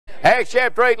Acts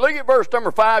chapter 8, look at verse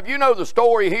number 5. You know the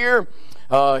story here.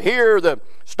 Here, the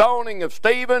stoning of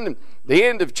Stephen, the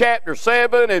end of chapter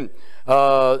 7, and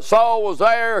Saul was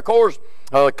there, of course,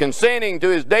 consenting to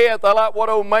his death. I like what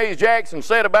old Mays Jackson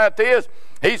said about this.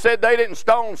 He said they didn't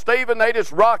stone Stephen, they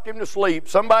just rocked him to sleep.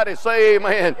 Somebody say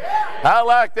amen. I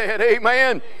like that,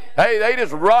 amen. Hey, they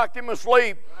just rocked him to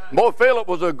sleep. Boy, Philip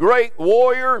was a great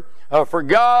warrior for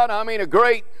God. I mean,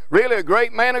 really a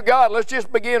great man of God. Let's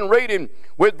just begin reading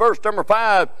with verse number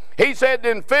 5. He said,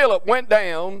 then Philip went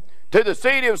down to the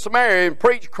city of Samaria and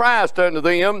preached Christ unto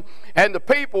them, and the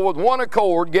people with one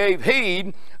accord gave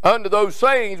heed unto those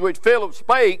sayings which Philip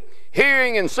spake,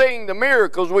 hearing and seeing the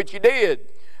miracles which he did.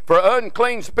 For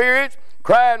unclean spirits,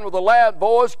 crying with a loud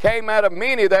voice, came out of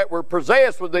many that were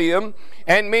possessed with them,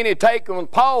 and many taken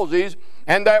with palsies,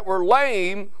 and that were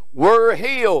lame were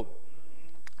healed.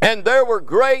 And there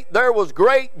was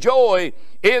great joy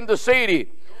in the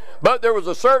city. But there was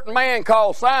a certain man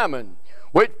called Simon,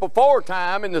 which before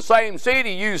time in the same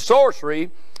city used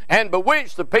sorcery, and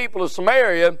bewitched the people of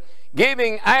Samaria,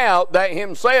 giving out that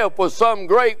himself was some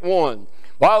great one.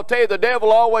 Well, I'll tell you, the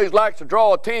devil always likes to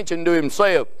draw attention to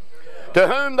himself. To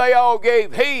whom they all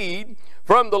gave heed,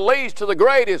 from the least to the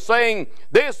greatest, saying,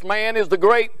 this man is the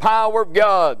great power of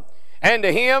God. And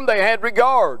to him they had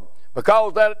regard,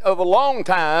 because that of a long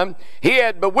time he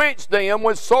had bewitched them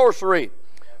with sorcery.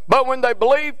 But when they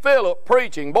believed Philip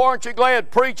preaching, boy, aren't you glad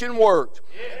preaching works?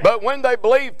 Yeah. But when they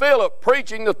believed Philip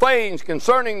preaching the things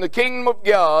concerning the kingdom of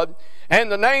God and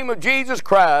the name of Jesus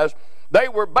Christ, they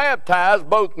were baptized,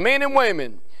 both men and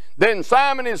women. Then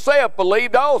Simon himself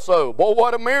believed also. Boy,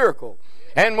 what a miracle.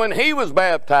 And when he was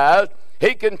baptized,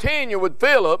 he continued with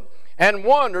Philip and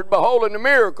wondered, beholding the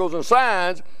miracles and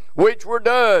signs which were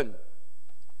done.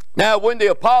 Now when the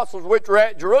apostles which were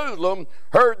at Jerusalem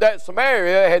heard that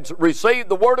Samaria had received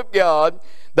the word of God,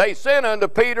 they sent unto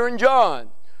Peter and John,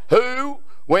 who,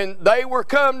 when they were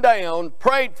come down,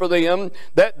 prayed for them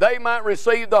that they might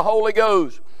receive the Holy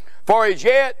Ghost. For as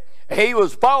yet he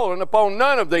was fallen upon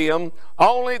none of them,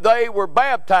 only they were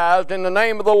baptized in the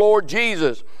name of the Lord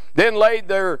Jesus. Then laid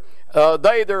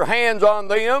they their hands on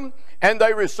them, and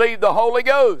they received the Holy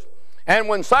Ghost. And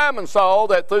when Simon saw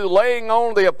that through laying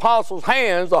on the apostles'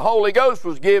 hands the Holy Ghost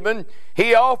was given,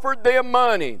 he offered them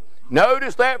money.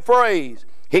 Notice that phrase.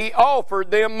 He offered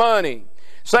them money,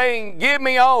 saying, give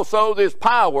me also this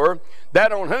power,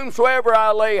 that on whomsoever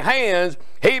I lay hands,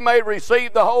 he may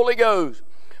receive the Holy Ghost.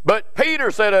 But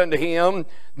Peter said unto him,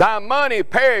 thy money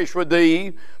perish with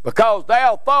thee, because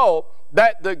thou thought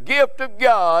that the gift of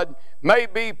God may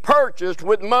be purchased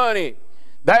with money.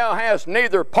 Thou hast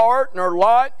neither part nor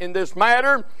lot in this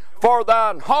matter, for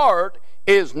thine heart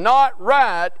is not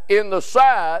right in the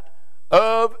sight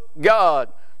of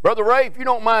God. Brother Ray, if you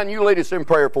don't mind, you lead us in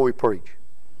prayer before we preach.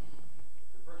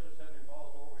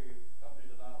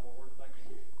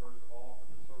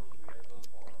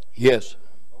 Yes.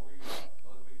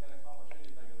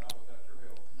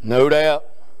 No doubt.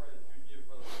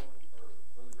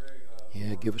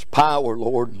 Yeah, give us power,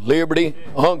 Lord. Liberty,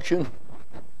 unction.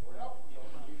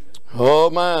 Oh,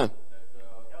 my.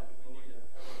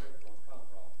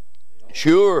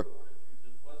 Sure.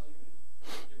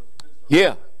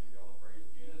 Yeah.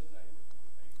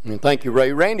 And thank you,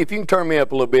 Ray. Randy, if you can turn me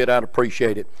up a little bit, I'd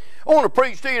appreciate it. I want to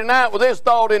preach to you tonight with this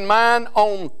thought in mind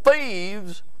on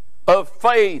thieves of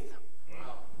faith.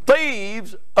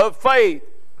 Thieves of faith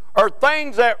are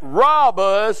things that rob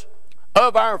us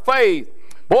of our faith.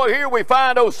 Boy, here we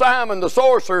find old Simon the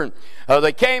sorcerer.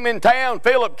 They came in town.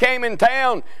 Philip came in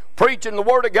town preaching the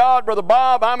Word of God, Brother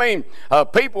Bob. I mean,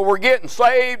 people were getting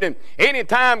saved, and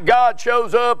anytime God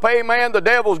shows up, amen, the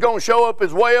devil's going to show up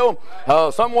as well.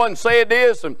 Someone said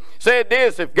this,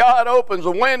 if God opens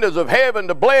the windows of heaven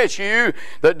to bless you,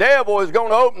 the devil is going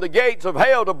to open the gates of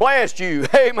hell to blast you.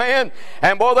 Amen.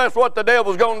 And boy, that's what the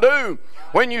devil's going to do.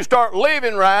 When you start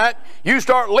living right, you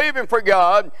start living for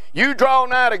God, you draw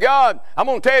nigh to God, I'm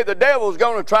going to tell you the devil's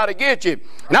going to try to get you.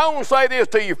 And I want to say this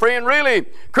to you, friend, really,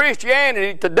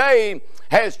 Christianity today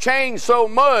has changed so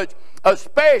much,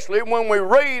 especially when we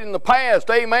read in the past,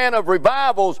 amen, of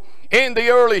revivals in the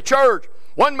early church.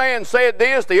 One man said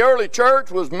this, the early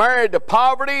church was married to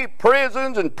poverty,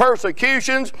 prisons, and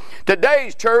persecutions.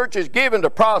 Today's church is given to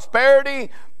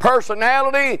prosperity,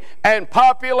 personality, and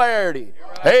popularity.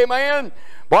 Right. Amen.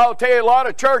 Well, I'll tell you, a lot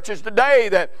of churches today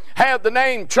that have the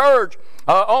name church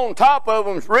on top of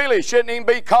them really shouldn't even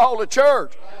be called a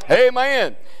church.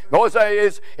 Amen.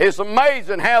 It's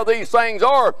amazing how these things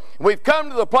are. We've come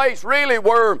to the place really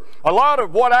where a lot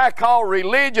of what I call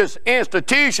religious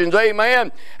institutions,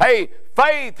 amen, hey,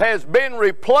 faith has been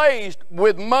replaced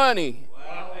with money.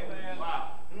 Wow.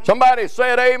 Somebody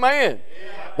said amen.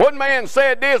 One man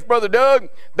said this, Brother Doug,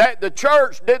 that the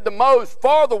church did the most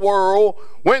for the world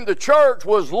when the church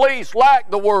was least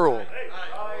like the world.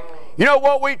 You know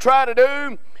what we try to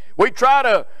do? We try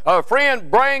to,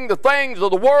 friend, bring the things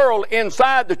of the world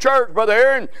inside the church, Brother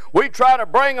Aaron. We try to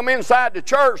bring them inside the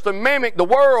church to mimic the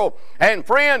world. And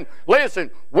friend,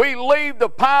 listen, we leave the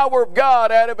power of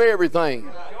God out of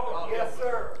everything. Yes,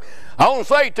 sir. I want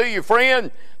to say to you,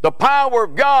 friend, the power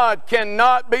of God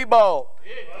cannot be bought.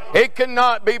 It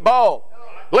cannot be bought.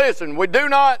 Listen, we do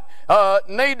not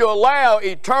need to allow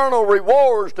eternal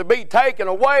rewards to be taken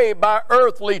away by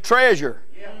earthly treasure.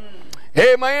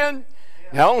 Amen?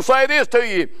 Now, I want to say this to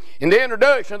you in the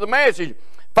introduction of the message.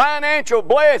 Financial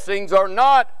blessings are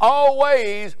not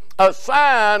always a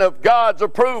sign of God's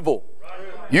approval.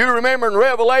 You remember in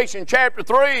Revelation chapter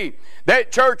 3,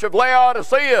 that church of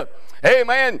Laodicea,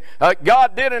 amen,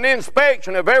 God did an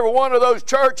inspection of every one of those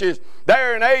churches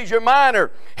there in Asia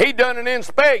Minor. He done an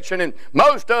inspection, and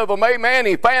most of them, amen,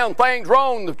 he found things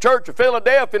wrong. The church of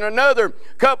Philadelphia and another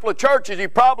couple of churches, he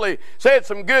probably said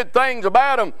some good things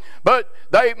about them, but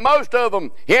most of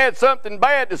them, he had something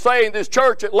bad to say. In this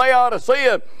church at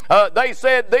Laodicea, they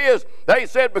said this. They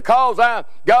said, because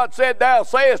God said, thou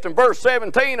sayest, in verse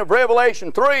 17 of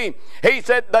Revelation 3, they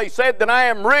said that I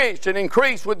am rich and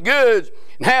increase with goods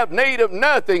and have need of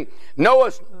nothing.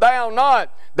 Knowest thou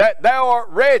not that thou art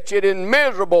wretched and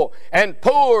miserable and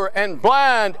poor and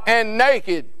blind and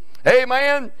naked?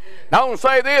 Amen. Now I want to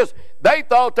say this. They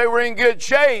thought they were in good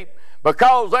shape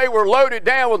because they were loaded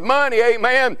down with money,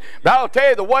 amen. But I'll tell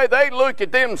you, the way they looked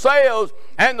at themselves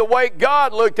and the way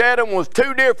God looked at them was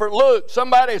two different looks.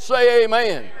 Somebody say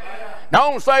amen. Now I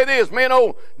want to say this, me and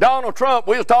old Donald Trump,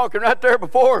 we was talking right there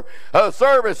before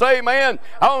service, amen.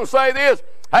 I want to say this,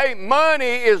 hey, money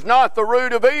is not the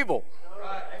root of evil.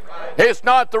 It's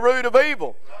not the root of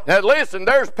evil. Now listen,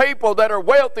 there's people that are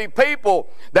wealthy people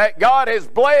that God has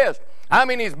blessed. I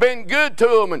mean, He's been good to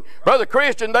them. And Brother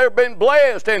Christian, they've been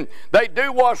blessed, and they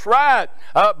do what's right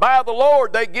by the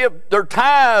Lord. They give their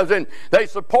tithes, and they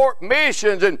support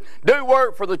missions and do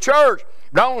work for the church.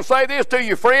 But I want to say this to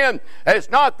you, friend. It's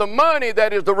not the money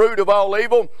that is the root of all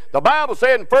evil. The Bible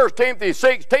said in 1 Timothy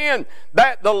 6:10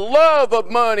 that the love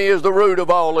of money is the root of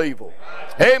all evil.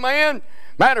 Amen?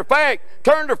 Matter of fact,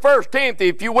 turn to 1 Timothy,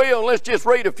 if you will, and let's just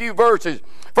read a few verses.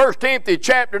 1 Timothy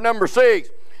chapter number 6.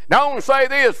 Now I want to say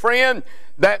this, friend,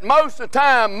 that most of the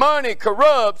time money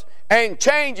corrupts and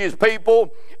changes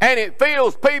people, and it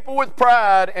fills people with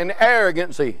pride and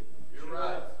arrogancy. You're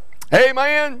right.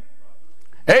 Amen?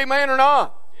 Amen or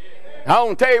not? I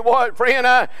want to tell you what, friend,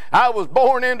 I was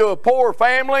born into a poor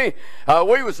family.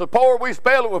 We was so poor, we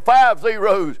spelled it with 5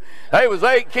 zeros. There was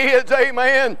 8 kids,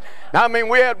 amen. I mean,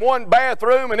 we had one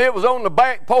bathroom, and it was on the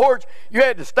back porch. You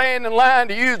had to stand in line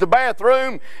to use the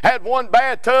bathroom. Had one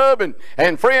bathtub,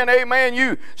 and friend,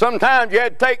 amen, sometimes you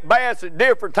had to take baths at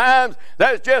different times.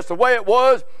 That's just the way it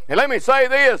was. And let me say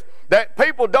this, that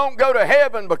people don't go to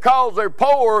heaven because they're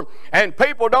poor, and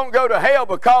people don't go to hell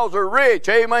because they're rich.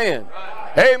 Amen.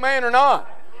 Right. Amen or not?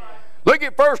 Look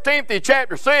at 1 Timothy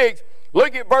chapter 6.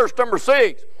 Look at verse number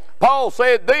 6. Paul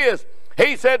said this.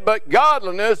 He said, but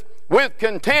godliness with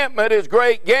contentment is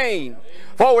great gain.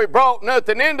 For we brought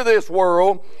nothing into this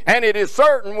world, and it is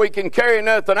certain we can carry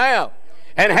nothing out.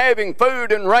 And having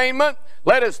food and raiment,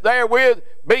 let us therewith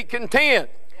be content.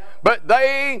 But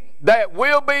they that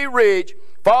will be rich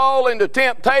fall into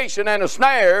temptation and a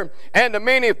snare, and to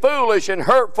many foolish and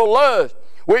hurtful lusts,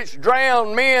 which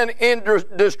drown men in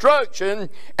destruction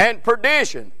and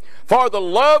perdition. For the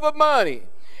love of money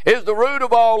is the root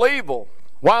of all evil,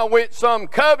 while which some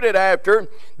coveted after,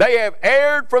 they have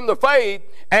erred from the faith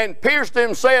and pierced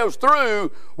themselves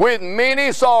through with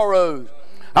many sorrows.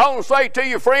 I want to say to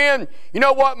you, friend, you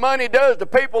know what money does to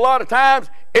people a lot of times?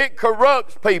 It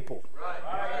corrupts people. Right.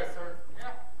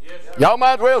 Y'all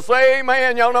might as well say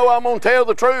amen. Y'all know I'm going to tell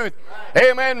the truth.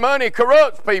 Amen. Money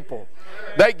corrupts people.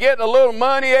 They get a little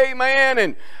money, amen,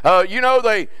 and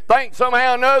they think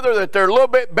somehow or another that they're a little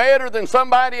bit better than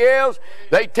somebody else.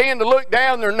 They tend to look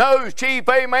down their nose, chief,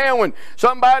 amen. When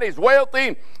somebody's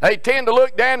wealthy, they tend to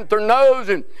look down at their nose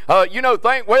and,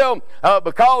 think, well,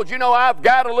 because, I've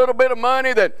got a little bit of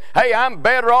money that, hey, I'm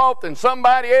better off than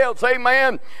somebody else,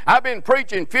 amen. I've been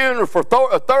preaching funerals for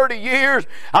 30 years.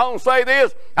 I want to say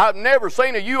this, I've never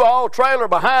seen a U-Haul trailer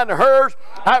behind a hearse.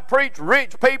 I preach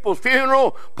rich people's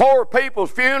funeral, poor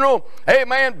people's funeral,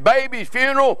 amen, baby's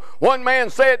funeral. One man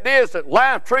said this, that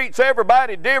life treats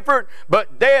everybody different,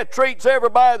 but death treats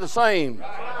everybody the same.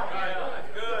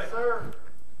 Good, sir.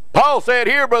 Paul said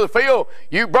here, Brother Phil,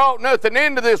 you brought nothing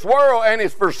into this world, and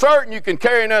it's for certain you can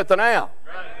carry nothing out.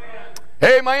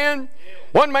 Amen.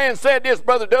 One man said this,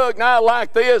 Brother Doug, and I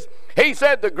like this. He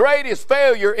said the greatest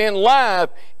failure in life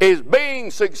is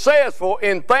being successful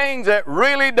in things that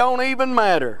really don't even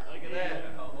matter. Look at that.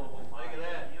 Look at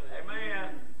that. Amen.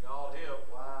 God help.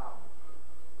 Wow.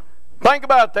 Think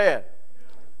about that.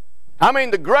 I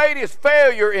mean, the greatest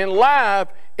failure in life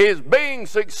is being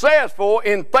successful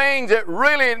in things that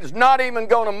really is not even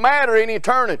going to matter in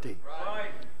eternity.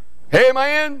 Right.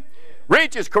 Amen?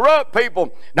 Riches corrupt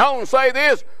people. Now I want to say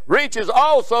this, riches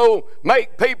also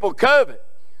make people covet.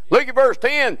 Look at verse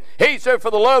 10. He said,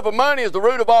 for the love of money is the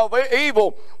root of all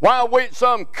evil, while which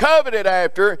some coveted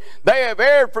after, they have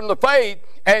erred from the faith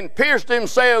and pierced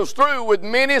themselves through with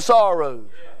many sorrows.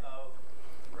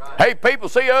 Hey, people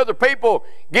see other people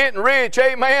getting rich,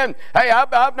 amen. Hey,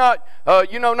 I'm not,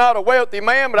 not a wealthy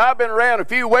man, but I've been around a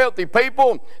few wealthy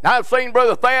people. I've seen,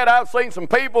 Brother Thad, I've seen some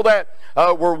people that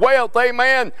were wealthy,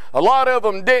 amen. A lot of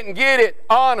them didn't get it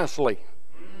honestly.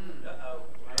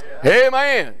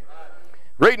 Amen.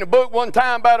 Reading a book one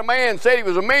time about a man, said he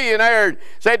was a millionaire, and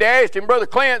said they asked him, Brother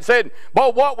Clint, said, boy,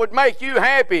 what would make you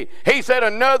happy? He said,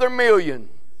 another million.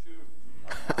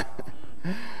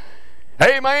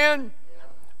 Amen.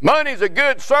 Money's a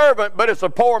good servant, but it's a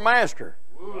poor master.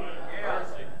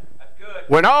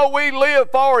 When all we live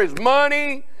for is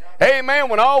money, amen,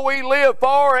 when all we live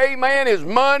for, amen, is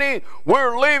money,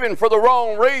 we're living for the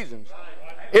wrong reasons.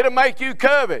 It'll make you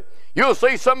covet. You'll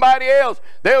see somebody else,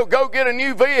 they'll go get a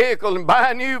new vehicle and buy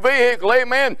a new vehicle,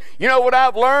 amen. You know what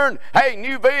I've learned? Hey,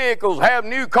 new vehicles have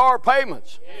new car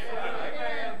payments.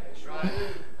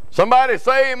 Somebody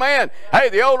say amen. Hey,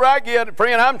 the older I get,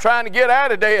 friend, I'm trying to get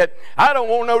out of debt. I don't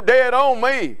want no debt on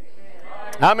me.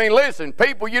 I mean, listen,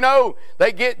 people,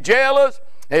 they get jealous.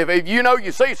 If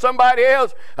you see somebody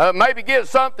else maybe get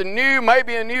something new,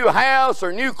 maybe a new house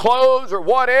or new clothes or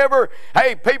whatever,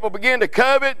 hey, people begin to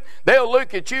covet. They'll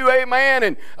look at you, amen,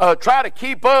 and try to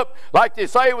keep up like they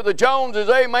say with the Joneses,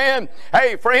 amen.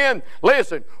 Hey, friend,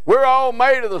 listen, we're all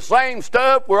made of the same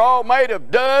stuff. We're all made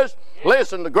of dust.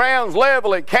 Listen, the ground's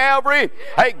level at Calvary.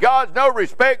 Hey, God's no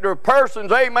respecter of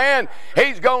persons, amen.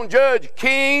 He's going to judge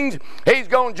kings. He's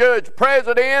going to judge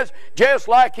presidents just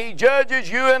like He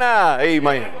judges you and I,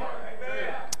 amen.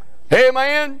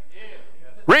 Amen.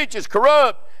 Riches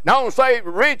corrupt. Now I want to say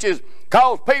riches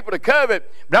cause people to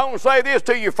covet. But I want to say this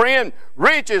to you, friend.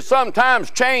 Riches sometimes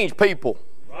change people.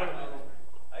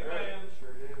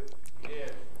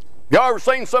 Y'all ever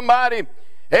seen somebody,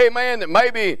 amen, that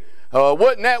maybe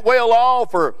wasn't that well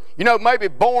off, or maybe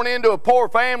born into a poor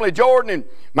family, Jordan, and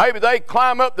maybe they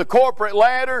climb up the corporate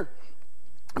ladder,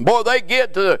 and boy, they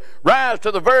get to rise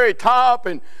to the very top,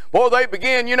 and boy, they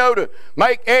begin to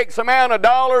make X amount of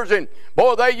dollars, and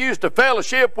boy, they used to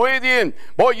fellowship with you, and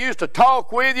boy, used to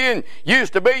talk with you, and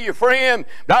used to be your friend.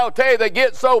 But I'll tell you, they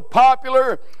get so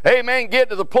popular, amen, get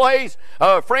to the place,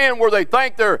 friend, where they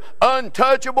think they're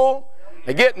untouchable.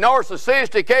 They get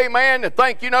narcissistic, amen, to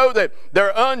think, that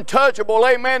they're untouchable,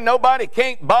 amen. Nobody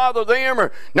can't bother them,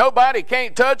 or nobody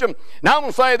can't touch them. Now, I'm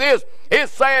going to say this.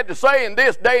 It's sad to say in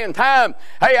this day and time,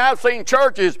 hey, I've seen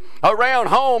churches around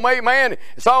home, amen.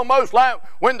 It's almost like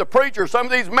when the preacher, some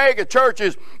of these mega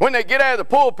churches, when they get out of the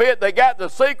pulpit, they got the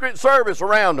secret service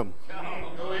around them.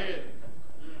 Go ahead.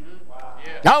 Wow.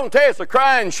 Yeah. I want to tell you, it's a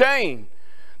crying shame.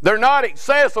 They're not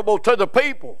accessible to the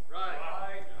people. Right.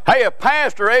 Hey, a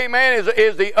pastor, amen,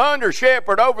 is the under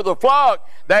shepherd over the flock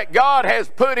that God has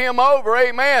put him over,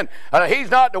 amen.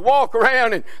 He's not to walk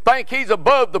around and think he's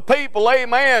above the people,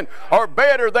 amen, or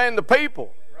better than the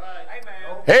people. Right.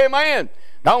 Amen. Amen.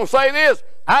 Now, I want to say this.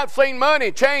 I've seen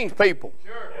money change people.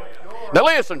 Sure. Now,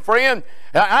 listen, friend,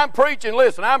 I'm preaching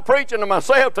to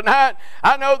myself tonight.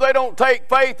 I know they don't take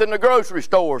faith in the grocery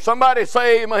store. Somebody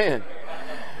say amen.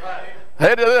 Right.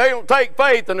 They don't take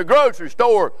faith in the grocery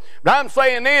store. But I'm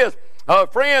saying this,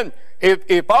 friend,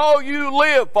 if all you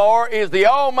live for is the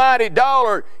almighty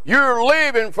dollar, you're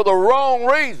living for the wrong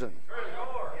reason.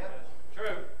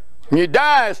 True. When you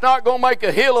die, it's not going to make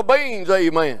a hill of beans,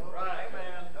 amen. Right.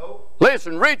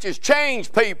 Listen, riches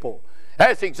change people.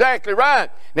 That's exactly right.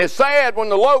 And it's sad when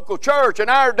the local church in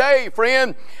our day,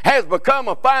 friend, has become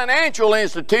a financial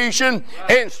institution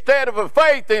instead of a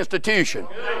faith institution.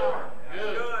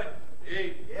 Good.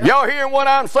 Y'all hearing what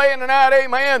I'm saying tonight,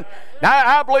 amen?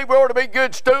 Now, I believe we ought to be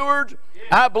good stewards.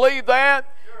 I believe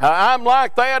that. I'm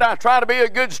like that. I try to be a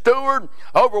good steward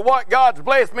over what God's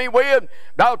blessed me with.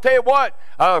 But I'll tell you what,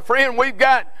 friend, we've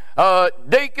got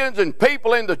deacons and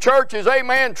people in the churches,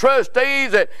 amen,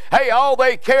 trustees that, hey, all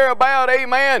they care about,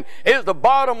 amen, is the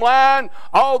bottom line.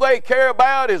 All they care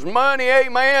about is money,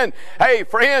 amen. Hey,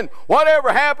 friend,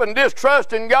 whatever happened, just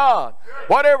trust in God.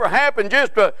 Whatever happened,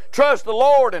 just to trust the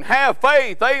Lord and have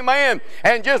faith, amen,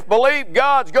 and just believe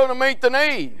God's going to meet the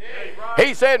need.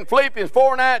 He said in Philippians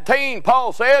 4:19,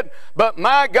 Paul said, but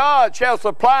my God shall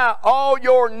supply all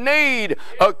your need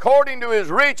according to His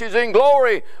riches in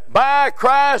glory by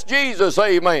Christ Jesus,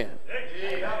 amen.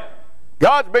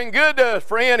 God's been good to us,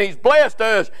 friend. He's blessed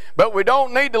us, but we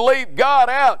don't need to leave God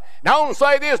out. Now, I want to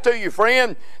say this to you,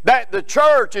 friend, that the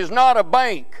church is not a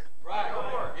bank.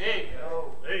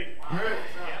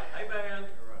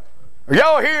 Are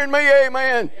y'all hearing me?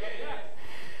 Amen.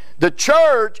 The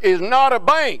church is not a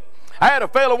bank. I had a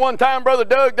fellow one time, Brother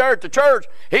Doug, there at the church.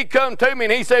 He come to me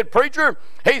and he said, preacher,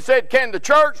 he said, can the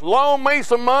church loan me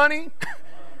some money?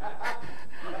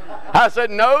 I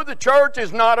said, no, the church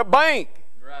is not a bank.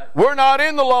 We're not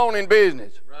in the loaning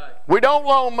business. We don't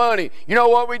loan money. You know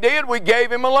what we did? We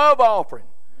gave him a love offering.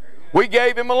 We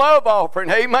gave him a love offering.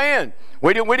 Amen.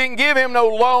 We didn't give him no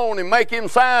loan and make him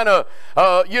sign a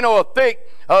thick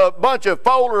bunch of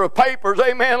folder of papers,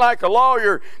 amen, like a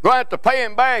lawyer going to have to pay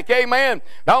him back, amen.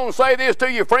 Now, I want to say this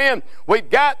to you, friend. We've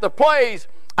got the place,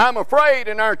 I'm afraid,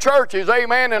 in our churches,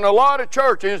 amen, in a lot of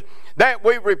churches, that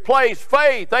we've replaced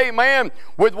faith, amen,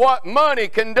 with what money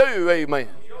can do, amen.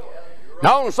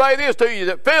 Now, I want to say this to you,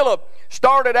 that Philip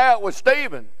started out with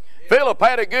Stephen. Philip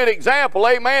had a good example,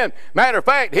 amen. Matter of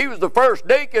fact, he was the first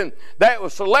deacon that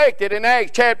was selected in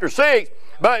Acts chapter 6,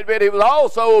 but it was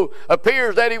also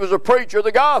appears that he was a preacher of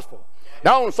the gospel.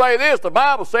 Now, I want to say this, the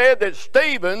Bible said that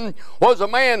Stephen was a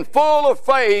man full of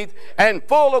faith and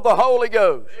full of the Holy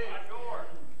Ghost.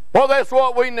 Well, that's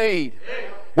what we need.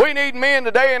 We need men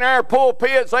today in our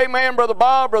pulpits, amen, Brother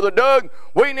Bob, Brother Doug.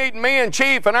 We need men,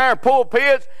 chief, in our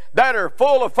pulpits that are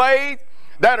full of faith,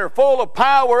 that are full of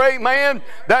power, amen,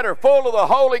 that are full of the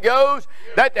Holy Ghost,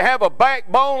 that they have a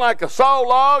backbone like a saw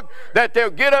log, that they'll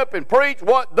get up and preach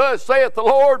what thus saith the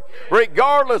Lord,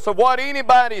 regardless of what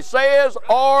anybody says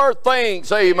or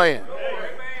thinks, amen.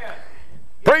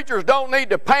 Preachers don't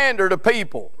need to pander to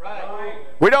people.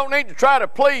 We don't need to try to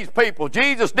please people.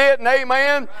 Jesus didn't,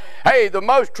 amen. Hey, the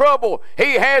most trouble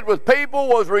he had with people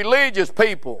was religious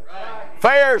people.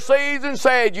 Pharisees and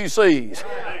Sadducees.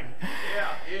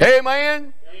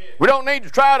 Amen. We don't need to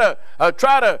try to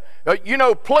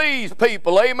please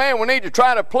people. Amen. We need to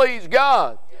try to please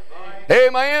God.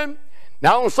 Amen.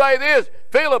 Now I want to say this.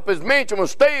 Philip is mentioned with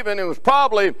Stephen. It was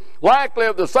probably likely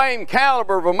of the same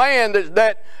caliber of a man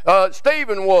that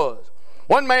Stephen was.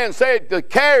 One man said the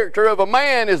character of a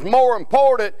man is more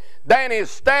important than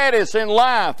his status in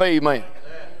life. Amen.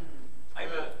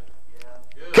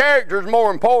 Character is more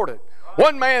important.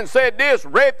 One man said this,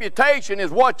 reputation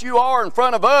is what you are in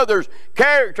front of others.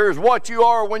 Character is what you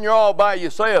are when you're all by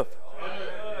yourself.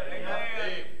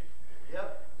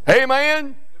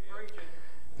 Amen.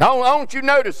 Now, I want you to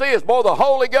notice this. Boy, the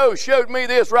Holy Ghost showed me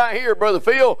this right here, Brother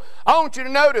Phil. I want you to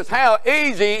notice how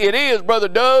easy it is, Brother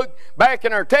Doug, back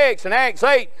in our text in Acts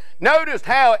 8. Notice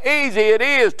how easy it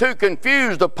is to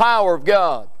confuse the power of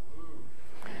God.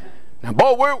 Now,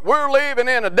 boy, we're living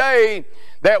in a day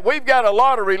that we've got a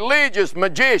lot of religious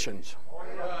magicians.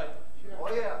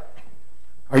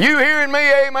 Are you hearing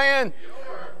me? Amen.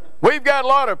 We've got a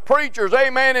lot of preachers,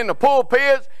 amen, in the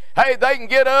pulpits. Hey, they can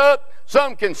get up.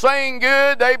 Some can sing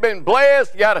good. They've been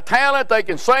blessed. Got a talent. They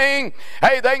can sing.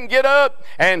 Hey, they can get up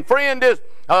and, friend, just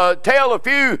tell a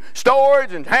few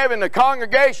stories and having the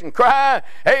congregation cry.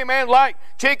 Amen. Like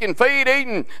chicken feed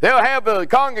eating. They'll have the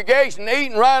congregation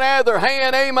eating right out of their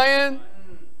hand. Amen.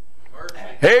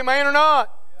 Amen or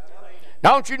not?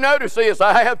 Don't you notice this?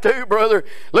 I have too, brother.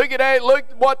 Look at that.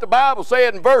 Look at what the Bible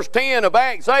said in verse 10 of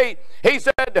Acts 8. He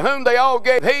said, to whom they all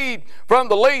gave heed, from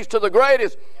the least to the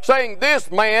greatest, saying, this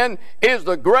man is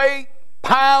the great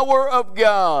power of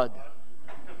God.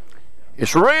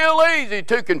 It's real easy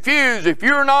to confuse if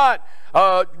you're not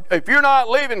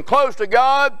living close to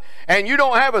God and you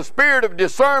don't have a spirit of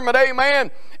discernment,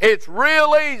 amen. It's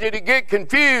real easy to get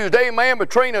confused, amen,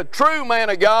 between a true man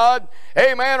of God,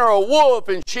 amen, or a wolf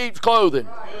in sheep's clothing.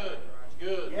 Good.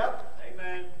 Good. Yep.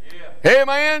 Amen. Yeah.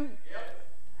 Amen.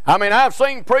 I mean, I've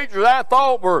seen preachers I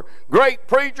thought were great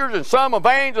preachers and some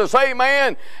evangelists,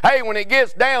 amen. Hey, when it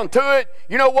gets down to it,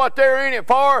 you know what they're in it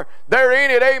for? They're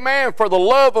in it, amen, for the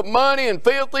love of money and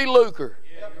filthy lucre.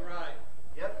 Yeah, you're right.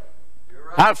 Yep. You're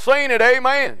right. I've seen it,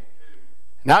 amen.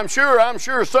 And I'm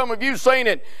sure some of you seen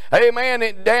it,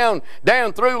 amen, down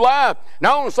through life.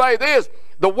 Now I want to say this,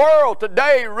 the world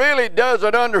today really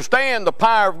doesn't understand the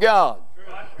power of God.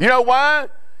 You know why?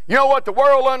 You know what the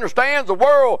world understands? The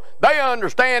world, they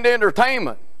understand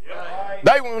entertainment.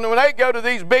 When they go to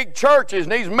these big churches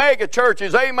and these mega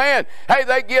churches, amen, hey,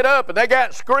 they get up and they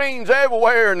got screens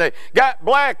everywhere and they got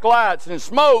black lights and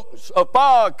smoke of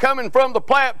fog coming from the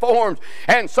platforms,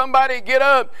 and somebody get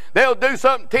up, they'll do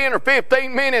something 10 or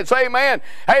 15 minutes, amen.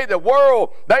 Hey, the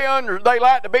world, they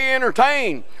like to be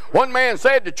entertained. One man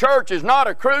said the church is not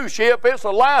a cruise ship, it's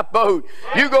a lifeboat.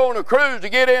 You go on a cruise to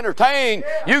get entertained,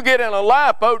 you get in a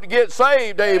lifeboat to get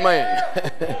saved, amen.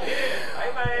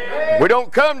 We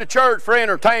don't come to church for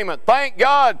entertainment. Thank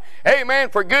God, amen,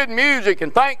 for good music,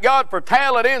 and thank God for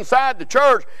talent inside the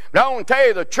church. But I want to tell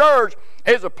you, the church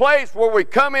is a place where we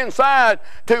come inside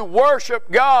to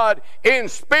worship God in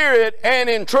spirit and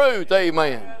in truth,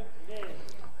 amen.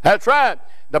 That's right.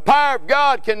 The power of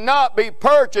God cannot be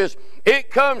purchased. It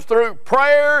comes through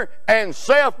prayer and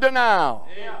self-denial.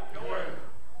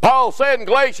 Paul said in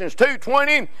Galatians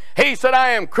 2:20, he said, I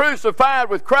am crucified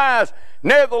with Christ,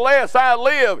 nevertheless I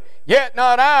live, yet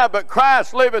not I, but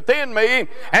Christ liveth in me,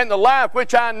 and the life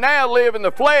which I now live in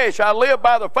the flesh, I live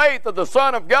by the faith of the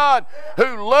Son of God,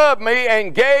 who loved me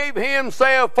and gave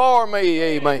himself for me.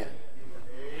 Amen.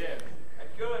 That's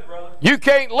good, brother. You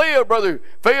can't live, Brother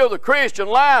Phil, the Christian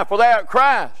life without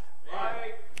Christ.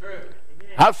 Right. True.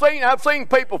 I've seen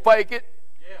people fake it.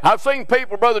 I've seen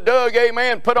people, Brother Doug,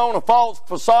 amen, put on a false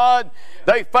facade.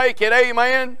 They fake it,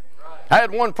 amen. I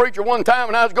had one preacher one time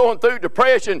when I was going through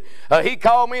depression. He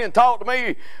called me and talked to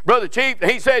me, Brother Chief,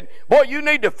 and he said, boy, you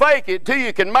need to fake it till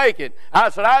you can make it. I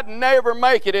said, I'd never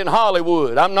make it in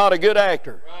Hollywood. I'm not a good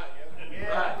actor.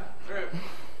 Right. True.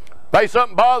 Hey,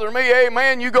 something bothering me,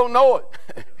 amen, you gonna know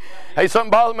it. Hey,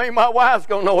 something bothering me, my wife's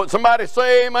gonna know it. Somebody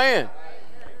say amen.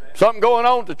 Something going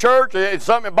on at the church, it's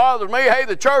something that bothers me, hey,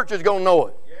 the church is gonna know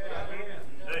it.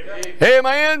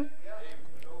 Amen.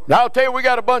 Now I'll tell you, we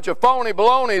got a bunch of phony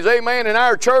balonies, amen, in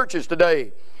our churches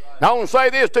today. Now I want to say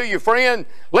this to you, friend.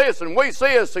 Listen, we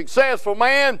see a successful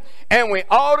man and we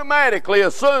automatically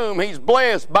assume he's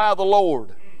blessed by the Lord.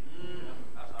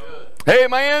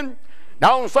 Amen.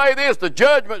 Now I want to say this, the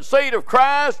judgment seat of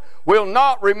Christ will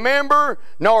not remember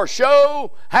nor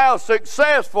show how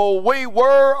successful we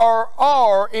were or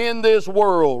are in this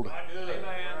world.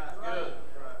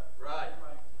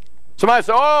 Somebody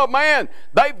say, oh man,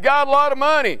 they've got a lot of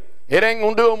money. It ain't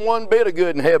going to do them one bit of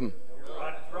good in heaven.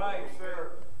 That's right,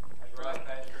 sir. That's right,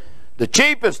 Pastor. The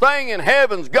cheapest thing in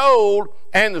heaven's gold,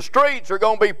 and the streets are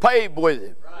going to be paved with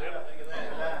it.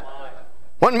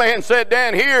 One man said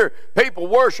down here, people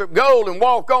worship gold and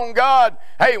walk on God.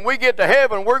 Hey, when we get to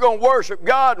heaven, we're going to worship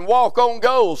God and walk on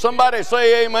gold. Somebody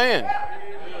say amen.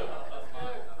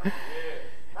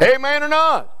 Amen or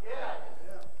not?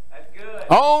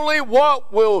 Only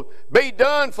what will be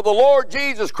done for the Lord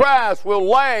Jesus Christ will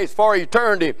last for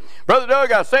eternity. Brother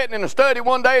Doug, I was sitting in a study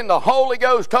one day and the Holy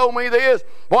Ghost told me this.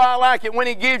 Boy, I like it when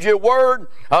He gives you a word.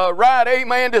 Right,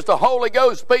 amen, just the Holy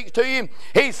Ghost speaks to you.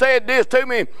 He said this to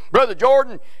me, Brother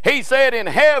Jordan. He said, in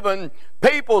heaven,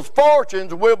 people's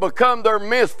fortunes will become their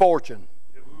misfortune.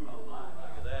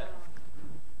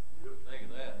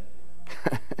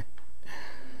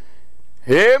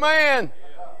 Amen.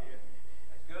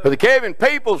 Brother Kevin,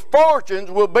 people's fortunes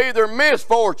will be their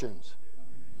misfortunes.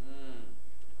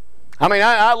 I mean,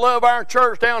 I love our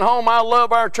church down home. I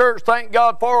love our church. Thank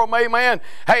God for them, amen.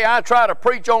 Hey, I try to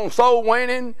preach on soul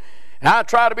winning. And I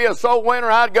try to be a soul winner.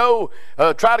 I'd go,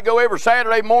 try to go every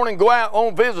Saturday morning, go out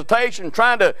on visitation,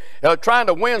 trying to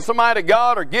win somebody to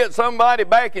God or get somebody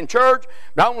back in church.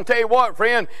 But I want to tell you what,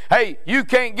 friend, hey, you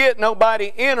can't get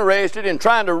nobody interested in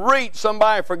trying to reach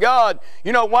somebody for God.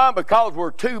 You know why? Because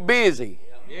we're too busy.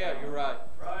 Yeah, you're right.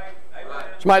 Right.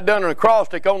 Somebody done an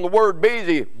acrostic on the word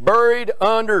busy, buried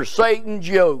under Satan's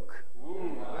yoke.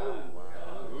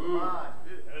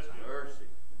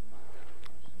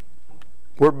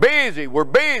 We're busy, we're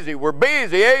busy, we're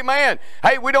busy, amen.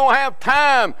 Hey, we don't have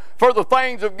time for the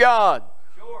things of God.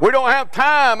 Sure. We don't have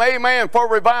time, amen, for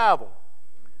revival.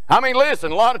 I mean,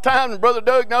 listen, a lot of times, Brother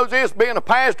Doug knows this, being a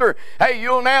pastor, hey,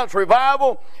 you announce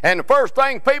revival, and the first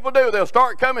thing people do, they'll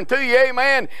start coming to you,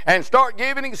 amen, and start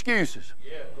giving excuses.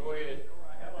 Yeah, go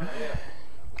ahead.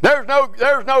 There's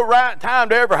no right time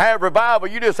to ever have revival.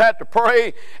 You just have to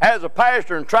pray as a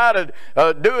pastor and try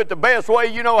to do it the best way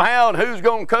you know how, and who's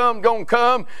going to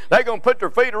come. They're going to put their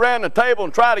feet around the table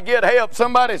and try to get help.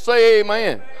 Somebody say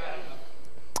amen.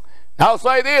 I'll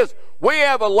say this. We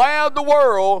have allowed the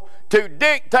world to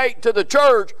dictate to the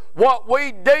church what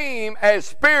we deem as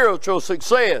spiritual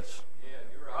success. Yeah,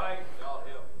 you're right.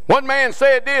 One man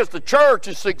said this, the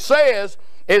church's success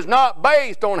is not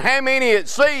based on how many it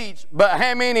seats, but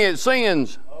how many it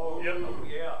sins. Oh,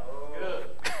 yeah.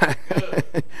 Good.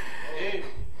 Good.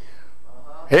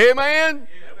 Amen?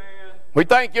 We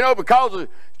think, because the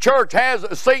church has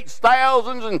seats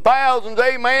thousands and thousands,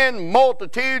 amen,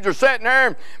 multitudes are sitting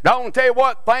there. But I want to tell you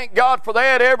what, thank God for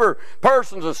that. Every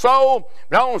person's a soul.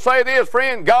 But I want to say this,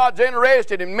 friend, God's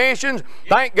interested in missions.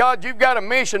 Thank God you've got a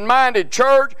mission-minded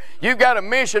church. You've got a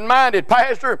mission-minded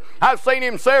pastor. I've seen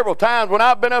him several times when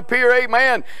I've been up here,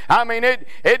 amen. I mean, it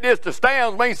just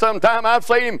astounds me sometimes. I've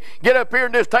seen him get up here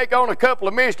and just take on a couple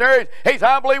of missionaries. He said,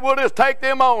 I believe we'll just take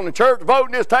them on. The church vote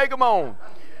and just take them on.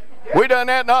 We done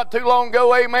that not too long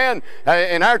ago, amen.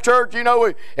 In our church,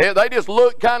 they just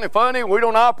look kind of funny. We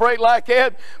don't operate like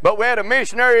that. But we had a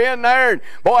missionary in there, and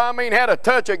boy, had a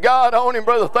touch of God on him,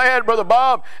 Brother Thad, Brother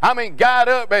Bob. Got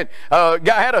up and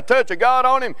had a touch of God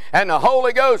on him, and the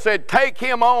Holy Ghost said, take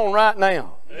him on right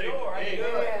now.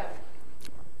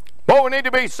 Boy, we need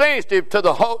to be sensitive to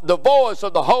the voice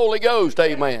of the Holy Ghost,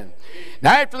 amen.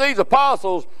 Now, after these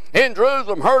apostles in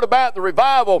Jerusalem heard about the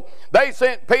revival, they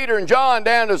sent Peter and John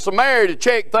down to Samaria to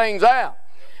check things out.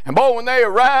 And boy, when they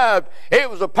arrived, it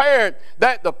was apparent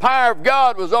that the power of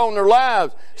God was on their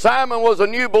lives. Simon was a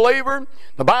new believer.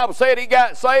 The Bible said he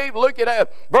got saved. Look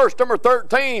at verse number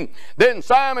 13. Then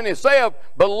Simon himself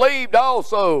believed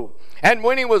also. And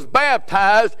when he was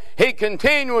baptized, he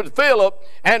continued with Philip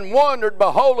and wondered,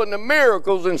 beholding the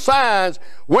miracles and signs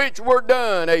which were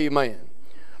done. Amen.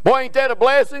 Boy, ain't that a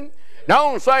blessing? Now I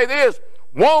want to say this,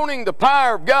 wanting the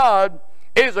power of God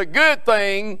is a good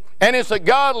thing, and it's a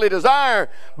godly desire,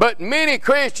 but many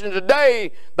Christians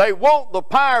today, they want the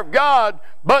power of God,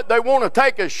 but they want to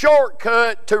take a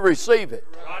shortcut to receive it.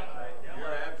 Right.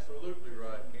 You're absolutely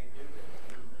right.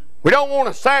 We don't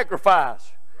want to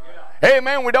sacrifice.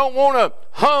 Amen. We don't want to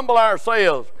humble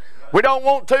ourselves. We don't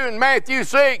want to, in Matthew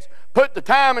 6, put the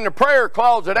time in the prayer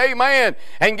closet, amen,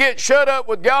 and get shut up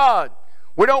with God.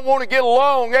 We don't want to get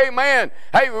along, amen.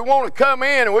 Hey, we want to come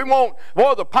in and we want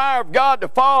the power of God to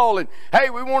fall. And hey,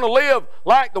 we want to live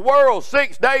like the world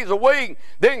 6 days a week.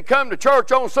 Then come to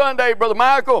church on Sunday, Brother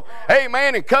Michael,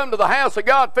 amen, and come to the house of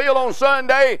God field on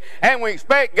Sunday, and we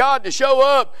expect God to show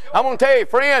up. I'm going to tell you,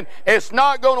 friend, it's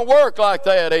not going to work like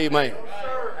that, amen.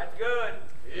 That's good.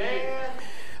 Yeah.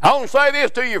 I want to say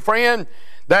this to you, friend,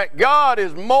 that God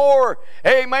is more,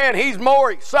 amen, He's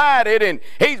more excited and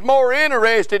He's more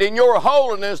interested in your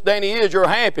holiness than He is your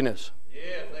happiness.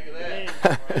 Yeah, think of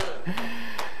that.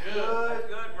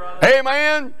 Good, brother.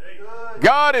 Amen. Good.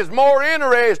 God is more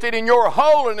interested in your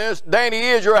holiness than He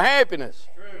is your happiness.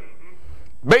 True.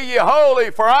 Be ye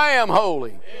holy, for I am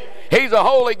holy. He's a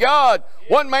holy God.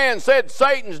 One man said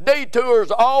Satan's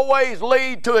detours always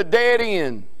lead to a dead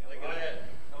end. Think of that.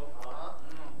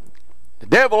 The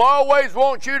devil always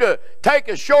wants you to take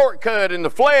a shortcut in the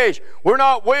flesh. We're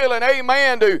not willing,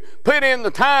 amen, to put in the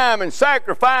time and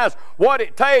sacrifice what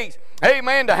it takes,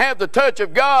 amen, to have the touch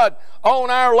of God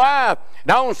on our life.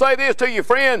 Now I want to say this to you,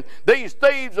 friend. These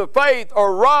thieves of faith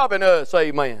are robbing us,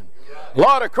 amen. A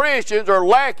lot of Christians are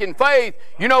lacking faith.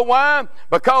 You know why?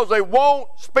 Because they won't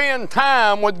spend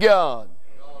time with God.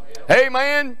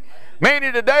 Amen.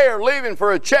 Many today are living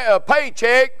for a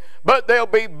paycheck, but they'll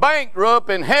be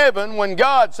bankrupt in heaven when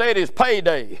God said His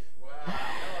payday.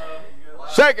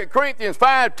 2 Corinthians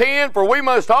 5:10, for we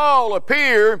must all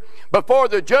appear before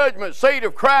the judgment seat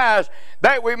of Christ,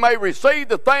 that we may receive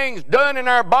the things done in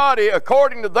our body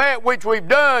according to that which we've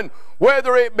done,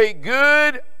 whether it be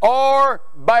good or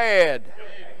bad.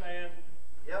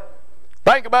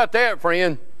 Think about that,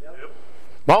 friend.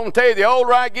 I'm going to tell you, the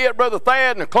older I get, Brother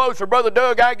Thad, and the closer Brother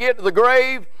Doug I get to the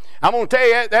grave, I'm going to tell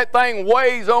you, that thing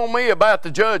weighs on me about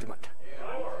the judgment.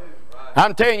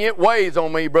 I'm telling you, it weighs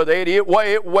on me, Brother Eddie. It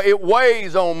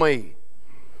weighs on me.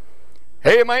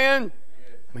 Amen?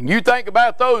 When you think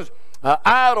about those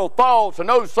idle thoughts and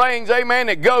those things, amen,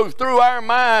 that goes through our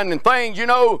mind and things,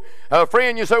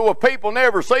 friend, you say, well, people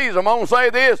never sees them. I'm going to say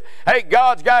this, hey,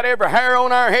 God's got every hair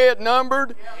on our head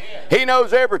numbered. He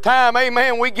knows every time,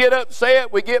 amen, we get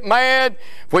upset, we get mad,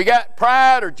 if we got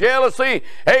pride or jealousy,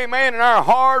 amen, in our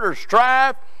heart or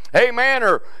strife, amen,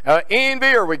 or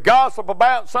envy, or we gossip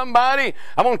about somebody.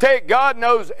 I'm going to tell you, God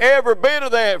knows every bit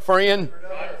of that, friend.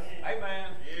 Amen.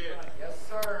 Yes,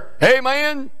 sir.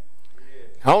 Amen.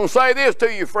 I want to say this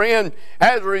to you, friend.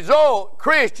 As a result,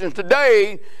 Christians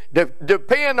today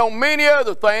depend on many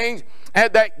other things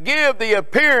that give the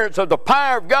appearance of the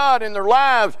power of God in their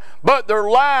lives, but their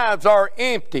lives are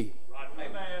empty.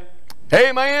 Amen.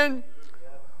 Amen.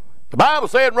 The Bible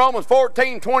said in Romans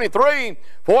 14:23,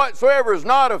 for whatsoever is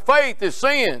not of faith is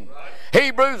sin. Right.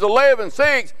 Hebrews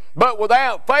 11:6, but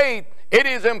without faith it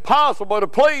is impossible to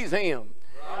please Him.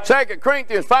 Right. 2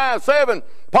 Corinthians 5:7,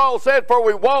 Paul said, for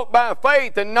we walk by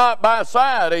faith and not by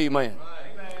sight. Amen.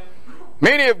 Right.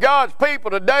 Many of God's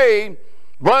people today,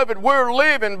 Beloved, we're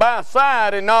living by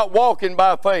sight and not walking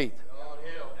by faith.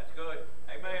 That's good.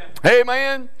 Amen.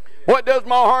 Amen. What does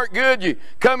my heart good? You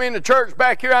come into church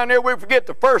back here, I never will forget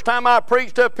the first time I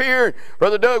preached up here.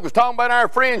 Brother Doug was talking about our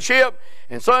friendship.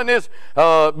 And son, this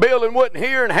building wasn't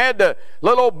here, and had the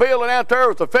little old building out there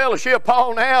with the fellowship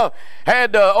hall now.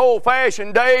 Had the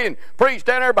old-fashioned day and preached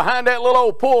down there behind that little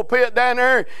old pulpit down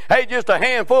there. Hey, just a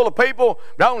handful of people.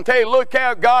 But I want to tell you, look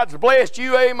how God's blessed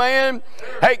you, amen.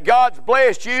 Hey, God's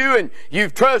blessed you, and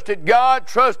you've trusted God,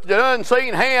 trusted the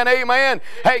unseen hand, amen.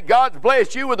 Hey, God's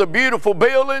blessed you with a beautiful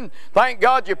building. Thank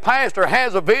God your pastor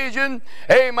has a vision,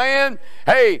 amen.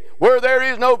 Hey, where there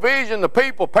is no vision, the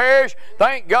people perish.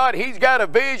 Thank God he's got a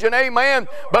vision, amen.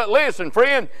 But listen,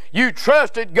 friend, you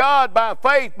trusted God by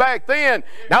faith back then.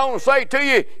 Now I want to say to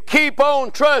you, keep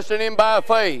on trusting Him by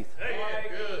faith.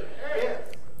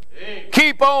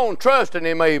 Keep on trusting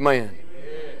Him, amen.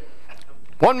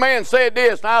 One man said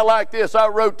this, and I like this, I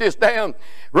wrote this down.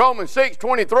 Romans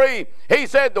 6:23, he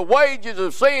said the wages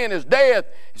of sin is death.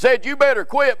 He said you better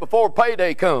quit before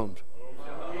payday comes.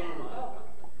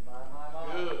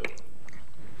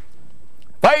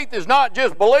 Faith is not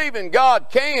just believing God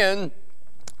can,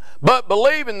 but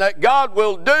believing that God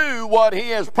will do what He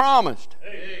has promised.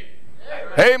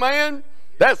 Amen?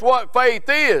 That's what faith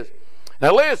is.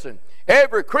 Now listen,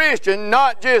 every Christian,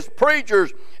 not just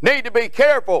preachers, need to be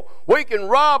careful. We can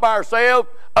rob ourselves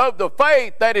of the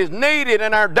faith that is needed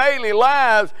in our daily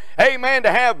lives, amen,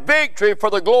 to have victory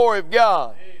for the glory of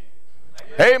God.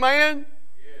 Amen?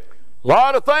 A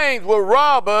lot of things will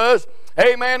rob us,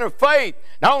 amen, of faith.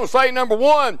 Now I want to say number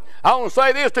one, I want to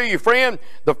say this to you, friend.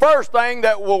 The first thing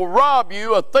that will rob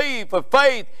you, a thief of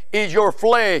faith, is your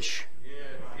flesh.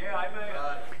 Yeah, amen.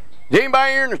 Does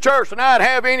anybody here in the church tonight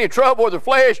have any trouble with the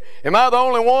flesh? Am I the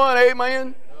only one?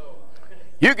 Amen? No.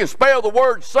 You can spell the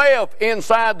word self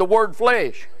inside the word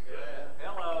flesh.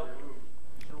 Hello.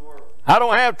 I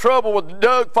don't have trouble with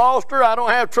Doug Foster. I don't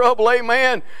have trouble,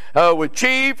 amen, with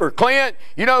Chief or Clint.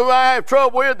 You know who I have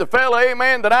trouble with? The fella,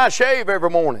 amen, that I shave every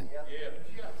morning.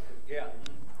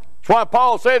 That's why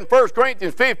Paul said in 1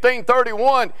 Corinthians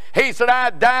 15:31, he said,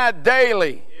 I die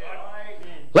daily.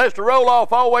 Lester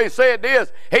Roloff always said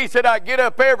this. He said, I get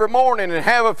up every morning and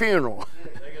have a funeral.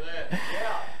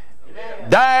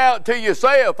 Die out to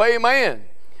yourself, amen.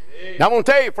 Now I'm going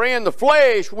to tell you, friend, the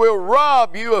flesh will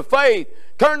rob you of faith.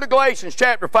 Turn to Galatians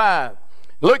chapter 5.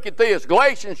 Look at this.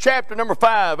 Galatians chapter number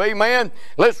 5, amen.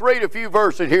 Let's read a few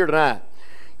verses here tonight.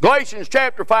 Galatians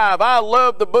chapter 5. I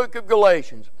love the book of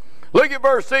Galatians. Look at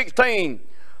verse 16.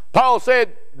 Paul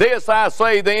said, this I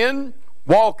say then,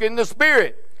 walk in the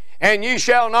Spirit, and ye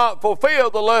shall not fulfill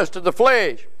the lust of the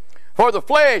flesh. For the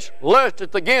flesh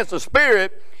lusteth against the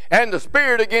Spirit, and the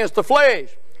Spirit against the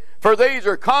flesh. For these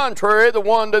are contrary the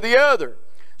one to the other,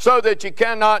 so that ye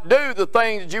cannot do the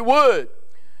things that you would.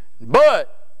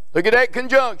 But, look at that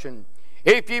conjunction,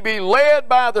 if ye be led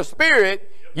by the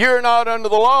Spirit, you're not under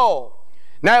the law.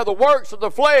 Now the works of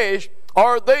the flesh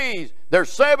are these.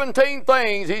 There's 17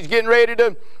 things he's getting ready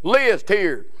to list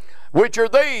here, which are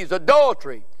these: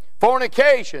 adultery,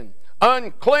 fornication,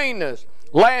 uncleanness,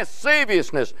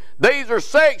 lasciviousness. These are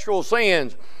sexual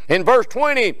sins. In verse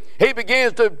 20, he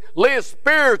begins to list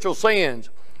spiritual sins: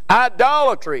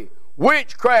 idolatry,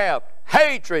 witchcraft,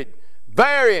 hatred,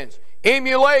 variance,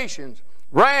 emulations,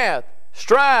 wrath,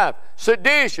 strife,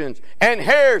 seditions, and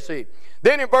heresy.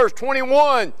 Then in verse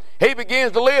 21, he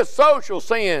begins to list social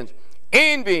sins: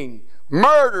 envying,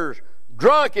 murders,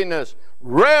 drunkenness,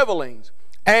 revelings,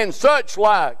 and such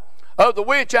like, of the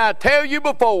which I tell you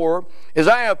before, as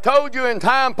I have told you in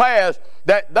time past,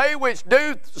 that they which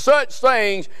do such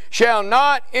things shall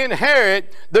not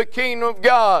inherit the kingdom of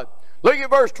God. Look at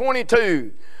verse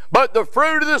 22. But the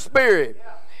fruit of the Spirit,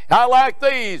 I like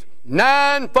these,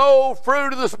 ninefold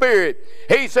fruit of the Spirit.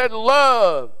 He said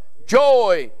love,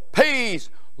 joy, peace,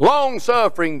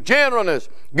 long-suffering, gentleness,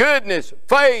 goodness,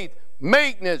 faith,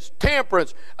 meekness,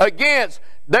 temperance. Against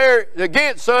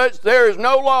such there is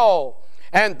no law.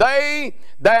 And they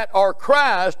that are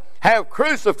Christ have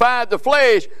crucified the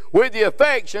flesh with the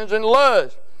affections and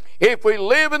lusts. If we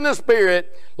live in the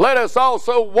Spirit, let us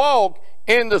also walk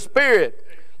in the Spirit.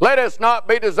 Let us not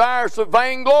be desirous of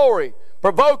vainglory,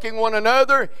 provoking one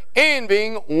another,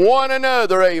 envying one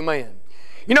another. Amen.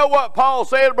 You know what Paul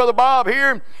said, Brother Bob,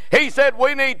 here? He said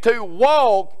we need to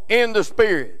walk in the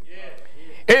Spirit.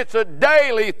 It's a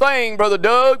daily thing, Brother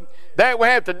Doug, that we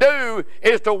have to do,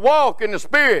 is to walk in the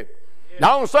Spirit.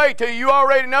 Now I want to say to you, you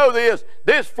already know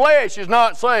this flesh is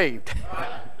not saved.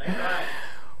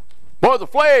 Boy, the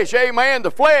flesh, amen,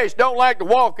 the flesh don't like to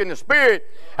walk in the Spirit.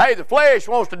 Hey, the flesh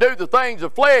wants to do the things the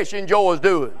flesh enjoys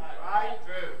doing.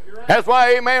 That's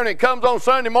why, amen, when it comes on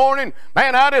Sunday morning,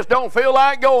 man, I just don't feel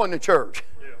like going to church.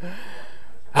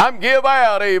 I'm give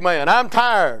out, amen. I'm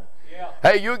tired.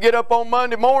 Hey, you get up on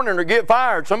Monday morning or get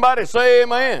fired. Somebody say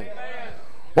amen.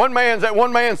 One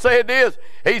man said this.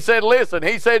 He said, listen,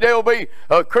 he said there'll be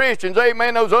Christians,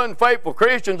 amen, those unfaithful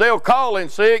Christians, they'll call in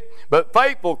sick, but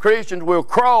faithful Christians will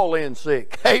crawl in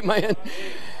sick. Amen.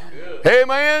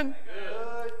 Amen.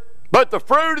 But the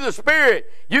fruit of the Spirit,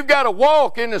 you've got to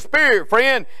walk in the Spirit,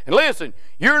 friend. And listen,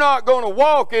 you're not going to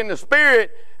walk in the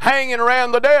Spirit hanging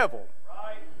around the devil.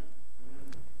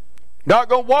 Not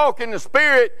going to walk in the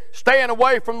Spirit staying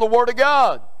away from the Word of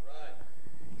God.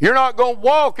 You're not going to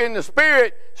walk in the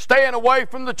Spirit staying away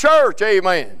from the church.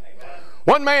 Amen.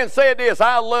 One man said this.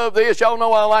 I love this. Y'all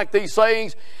know I like these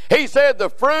sayings. He said, the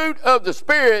fruit of the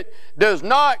Spirit does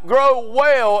not grow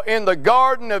well in the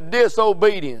garden of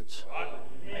disobedience.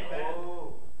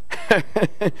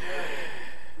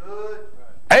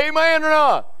 Amen or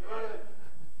not?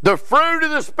 The fruit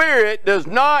of the Spirit does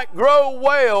not grow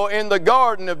well in the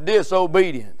garden of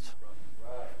disobedience.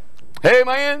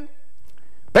 Amen?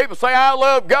 People say, I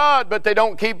love God, but they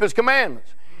don't keep His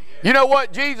commandments. You know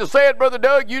what Jesus said, Brother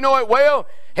Doug? You know it well.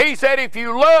 He said, if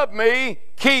you love me,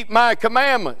 keep my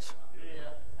commandments.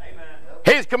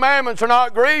 His commandments are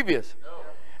not grievous.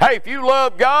 Hey, if you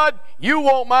love God, you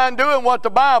won't mind doing what the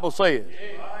Bible says.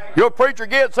 Your preacher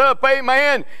gets up,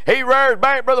 amen, he rears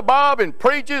back, Brother Bob, and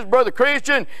preaches, Brother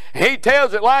Christian, and he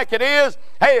tells it like it is.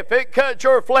 Hey, if it cuts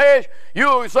your flesh,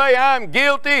 you'll say, I'm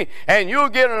guilty, and you'll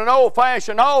get in an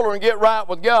old-fashioned altar and get right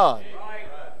with God.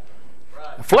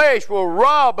 The flesh will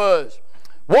rob us.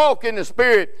 Walk in the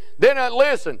Spirit. Then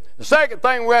listen, the second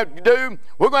thing we have to do,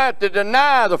 we're going to have to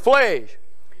deny the flesh.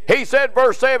 He said,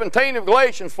 verse 17 of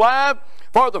Galatians 5,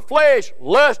 for the flesh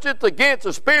lusteth against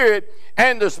the Spirit,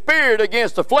 and the Spirit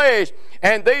against the flesh,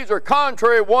 and these are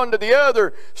contrary one to the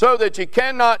other, so that you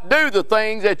cannot do the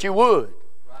things that you would.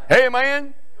 Right.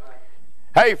 Amen?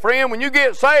 Right. Hey, friend, when you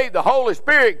get saved, the Holy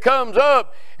Spirit comes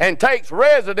up and takes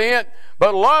resident,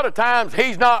 but a lot of times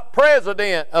He's not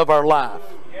president of our life.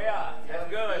 Yeah, that's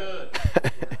good.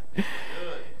 Good.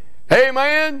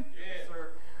 Amen? Yes,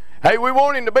 sir. Hey, we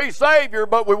want Him to be Savior,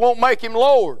 but we won't make Him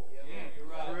Lord.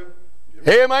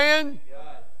 Amen?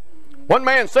 One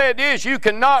man said this, you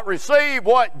cannot receive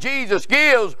what Jesus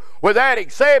gives without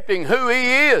accepting who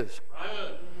He is.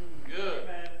 Good.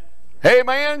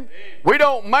 Amen? We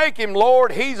don't make Him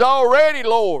Lord. He's already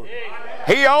Lord.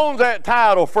 He owns that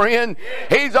title, friend.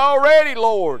 He's already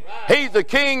Lord. He's the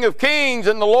King of Kings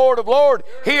and the Lord of Lords.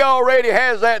 He already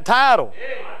has that title.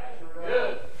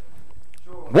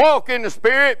 Walk in the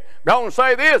Spirit. Don't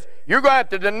say this. You're going to have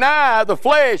to deny the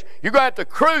flesh. You're going to have to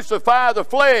crucify the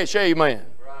flesh. Amen.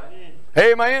 Right.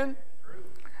 Amen.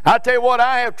 I tell you what,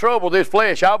 I have trouble with this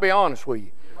flesh. I'll be honest with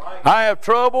you. Right. I have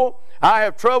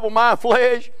trouble my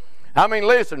flesh. I mean,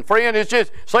 listen, friend, it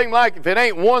just seems like if it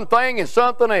ain't one thing, it's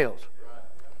something else. Right.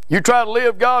 You try to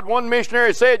live God. One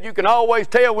missionary said you can always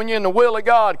tell when you're in the will of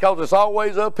God because it's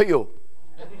always uphill.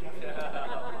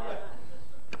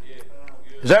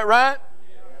 Is that right?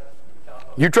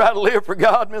 You try to live for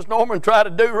God, Miss Norman, try to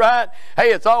do right.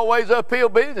 Hey, it's always uphill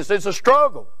business. It's a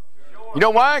struggle. You know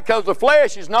why? Because the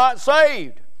flesh is not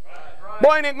saved.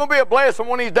 Boy, ain't it going to be a blessing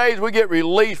one of these days we get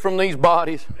released from these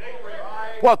bodies.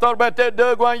 Well, I thought about that,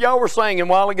 Doug, while y'all were singing a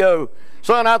while ago.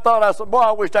 Son, I said, boy,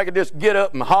 I wish I could just get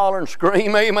up and holler and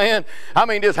scream, amen. I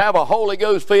mean, just have a Holy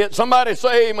Ghost fit. Somebody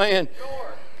say amen.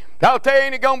 I'll tell you,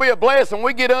 ain't it going to be a blessing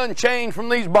we get unchained from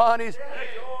these bodies?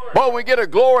 Boy, we get a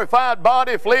glorified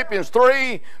body, Philippians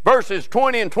 3, verses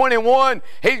 20 and 21.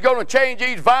 He's going to change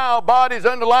these vile bodies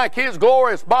unto like His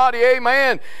glorious body.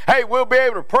 Amen. Hey, we'll be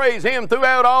able to praise Him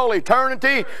throughout all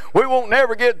eternity. We won't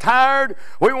never get tired.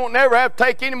 We won't never have to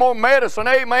take any more medicine.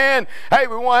 Amen. Hey,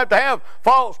 we won't have to have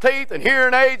false teeth and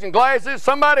hearing aids and glasses.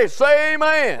 Somebody say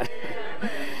amen.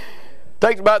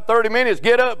 Takes about 30 minutes to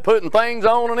get up putting things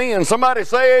on and in. Somebody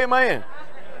say amen.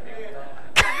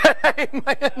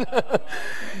 Amen.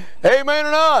 Amen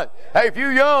or not? Hey, if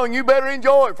you're young, you better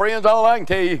enjoy it, friends. All I can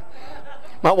tell you.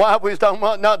 My wife was talking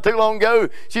about not too long ago.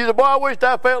 She said, boy, I wished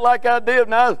I felt like I did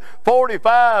when I was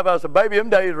 45. I said, baby, them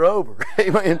days are over.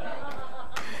 Amen.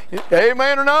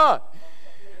 Amen or not?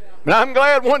 And I'm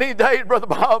glad one of these days, Brother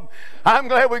Bob, I'm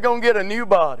glad we're going to get a new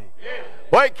body.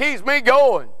 Well, it keeps me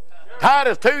going.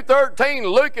 Titus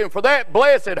 2:13, looking for that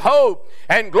blessed hope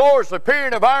and glorious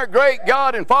appearing of our great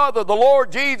God and Father, the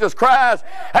Lord Jesus Christ.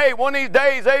 Hey, one of these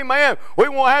days, amen, we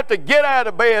won't have to get out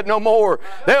of bed no more.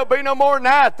 There'll be no more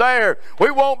night there. We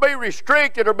won't be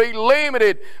restricted or be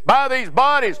limited by these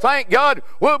bodies. Thank God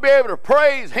we'll be able to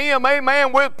praise Him,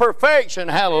 amen, with perfection.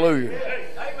 Hallelujah.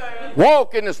 Amen.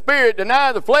 Walk in the Spirit,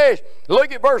 deny the flesh.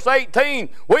 Look at verse 18.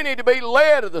 We need to be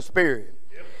led of the Spirit.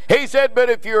 He said, but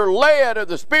if you're led of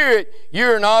the Spirit,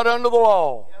 you're not under the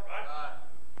law.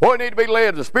 Boy, you need to be led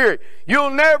of the Spirit. You'll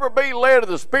never be led of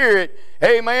the Spirit,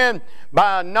 amen,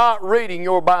 by not reading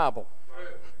your Bible.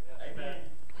 Amen.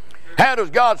 How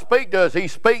does God speak to us? He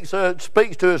speaks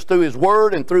to us through His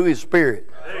Word and through His Spirit.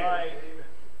 Right.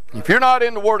 If you're not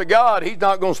in the Word of God, He's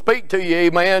not going to speak to you,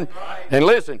 amen. Right. And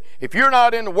listen, if you're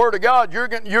not in the Word of God,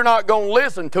 you're not going to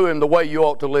listen to Him the way you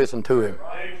ought to listen to Him.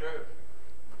 Right.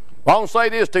 Well, I want to say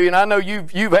this to you, and I know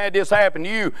you've had this happen to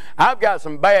you. I've got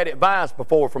some bad advice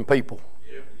before from people.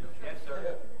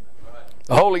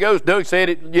 The Holy Ghost, Doug said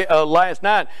it last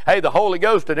night, hey, the Holy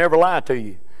Ghost will never lie to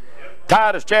you.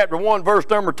 Titus chapter 1, verse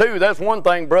number 2, that's one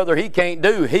thing, brother, He can't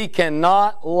do. He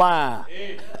cannot lie.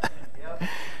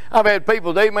 I've had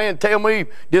people, amen, tell me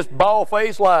just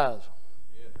bald-faced lies.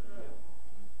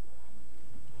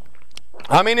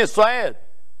 I mean, it's sad.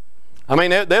 I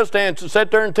mean, they'll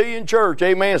sit there and tell you in church,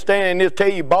 amen, stand and just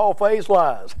tell you bald-faced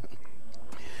lies.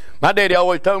 My daddy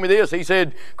always told me this. He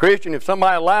said, Christian, if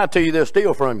somebody lied to you, they'll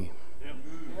steal from you.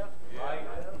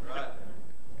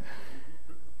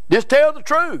 Just tell the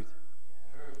truth.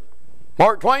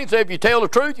 Mark Twain said, if you tell the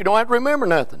truth, you don't have to remember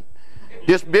nothing.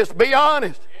 Just be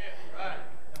honest.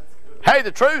 Hey,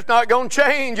 the truth's not going to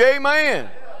change. Amen.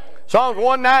 Psalms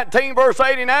 119, verse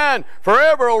 89,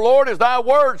 forever, O Lord, is thy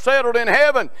word settled in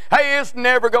heaven. Hey, it's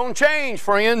never going to change,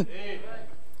 friend.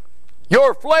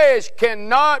 Your flesh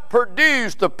cannot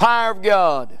produce the power of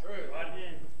God.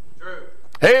 True.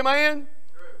 Amen.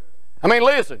 I mean,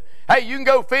 listen. Hey, you can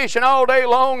go fishing all day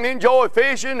long and enjoy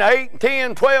fishing 8,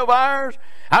 10, 12 hours.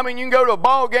 I mean, you can go to a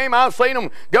ball game. I've seen them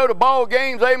go to ball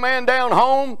games, amen, down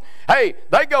home. Hey,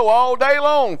 they go all day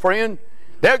long, friend.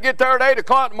 They'll get there at 8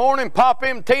 o'clock in the morning, pop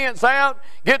them tents out,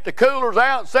 get the coolers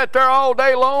out, sit there all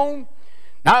day long.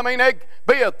 I mean, they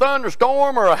be a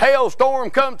thunderstorm or a hailstorm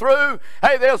come through.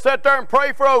 Hey, they'll sit there and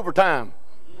pray for overtime.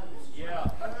 Yeah.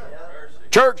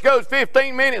 Church goes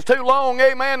 15 minutes too long,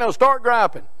 amen, they'll start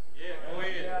griping. Yeah, go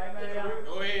ahead.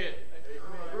 Go ahead.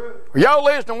 Are y'all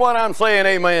listening to what I'm saying,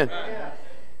 amen?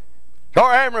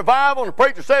 Start having revival, and the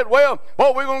preacher said, well,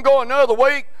 we're going to go another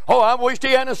week. Oh, I wish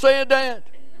he hadn't said that.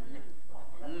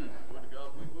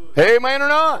 Amen or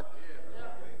not?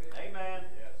 Amen.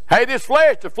 Hey, the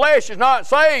flesh is not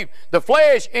saved. The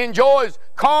flesh enjoys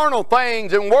carnal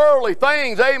things and worldly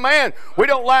things. Amen. We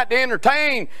don't like to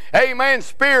entertain, amen,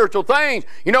 spiritual things.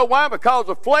 You know why? Because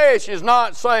the flesh is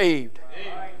not saved.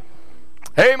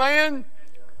 Amen.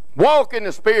 Walk in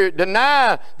the Spirit,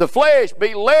 deny the flesh,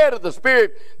 be led of the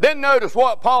Spirit. Then notice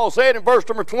what Paul said in verse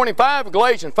number 25 of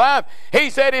Galatians 5. He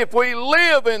said, if we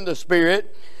live in the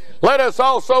Spirit, let us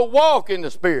also walk in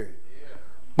the Spirit.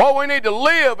 Boy, we need to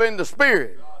live in the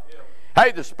Spirit.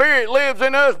 Hey, the Spirit lives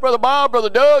in us, Brother Bob, Brother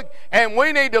Doug, and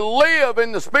we need to live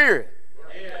in the Spirit.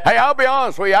 Hey, I'll be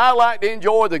honest with you, I like to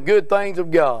enjoy the good things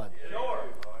of God.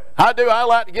 I do. I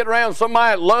like to get around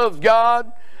somebody that loves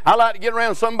God. I like to get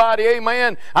around somebody,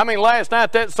 amen. I mean, last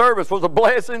night that service was a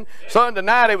blessing. Sunday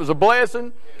night it was a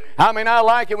blessing. I mean, I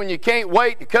like it when you can't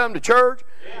wait to come to church.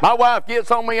 My wife gets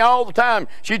on me all the time.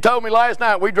 She told me last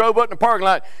night, we drove up in the parking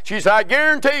lot. She said, I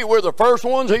guarantee you we're the first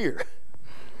ones here.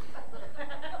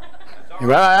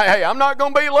 Hey, I'm not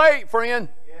going to be late, friend.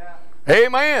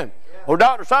 Amen. Well,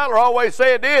 Dr. Seidler always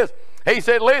said this. He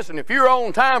said, listen, if you're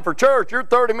on time for church, you're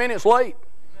 30 minutes late.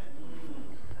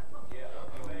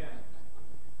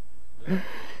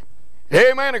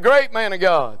 Amen, a great man of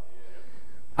God.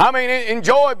 I mean,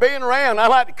 enjoy being around. I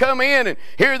like to come in and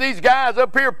hear these guys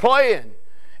up here playing.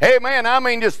 Amen. I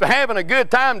mean, just having a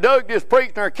good time. Doug just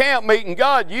preached in our camp meeting.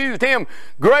 God used him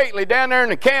greatly down there in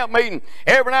the camp meeting.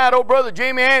 Every night, old Brother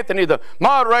Jimmy Anthony, the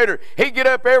moderator, he'd get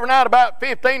up every night about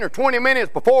 15 or 20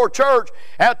 minutes before church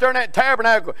out there in that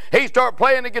tabernacle. He'd start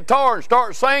playing the guitar and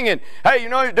start singing. Hey, you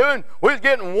know what he's doing? We was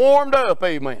getting warmed up,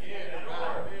 amen.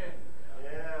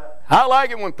 I like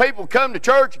it when people come to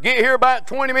church, get here about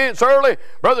 20 minutes early.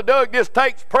 Brother Doug just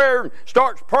takes prayer and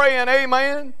starts praying,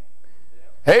 amen.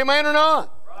 Amen or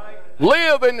not? Right.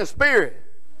 Live in the Spirit.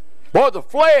 Boy, the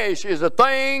flesh is a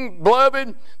thing,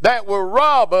 beloved, that will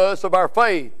rob us of our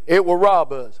faith. It will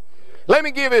rob us. Let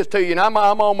me give this to you, and I'm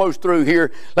almost through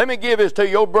here. Let me give this to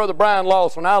you. Old Brother Brian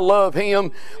Lawson, I love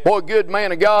him. Boy, good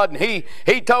man of God. And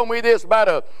he told me this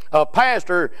about a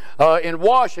pastor in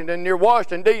Washington, near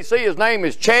Washington, D.C. His name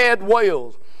is Chad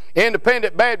Wells,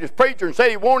 independent Baptist preacher, and said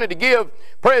he wanted to give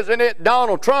President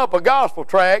Donald Trump a gospel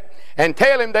tract and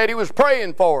tell him that he was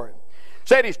praying for him.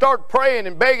 Said he started praying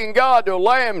and begging God to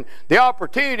allow him the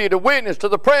opportunity to witness to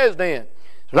the president.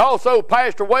 And also,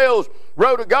 Pastor Wells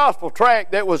wrote a gospel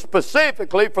tract that was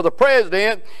specifically for the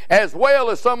president as well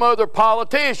as some other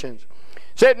politicians.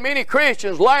 Said many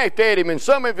Christians laughed at him, and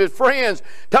some of his friends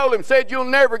told him, said, you'll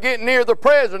never get near the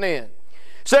president.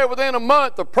 Said within a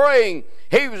month of praying,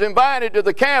 he was invited to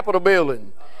the Capitol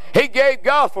building. He gave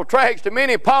gospel tracts to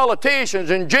many politicians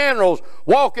and generals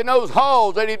walking those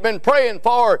halls that he'd been praying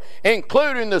for,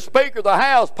 including the Speaker of the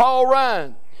House, Paul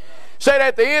Ryan. Said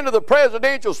at the end of the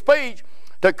presidential speech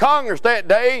to Congress that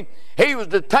day, he was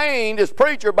detained as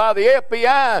preacher by the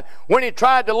FBI when he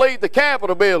tried to leave the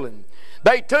Capitol building.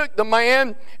 They took the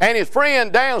man and his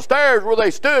friend downstairs where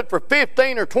they stood for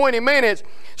 15 or 20 minutes.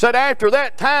 Said after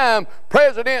that time,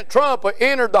 President Trump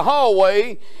entered the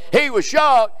hallway. He was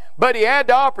shocked, but he had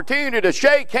the opportunity to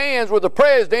shake hands with the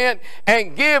president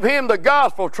and give him the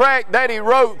gospel tract that he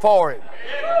wrote for him.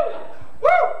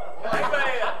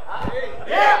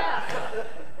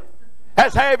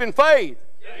 That's having faith.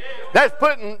 That's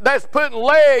putting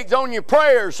legs on your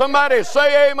prayers. Somebody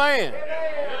say amen.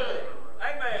 Amen.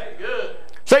 Good.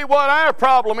 See, what our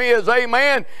problem is,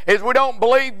 amen, is we don't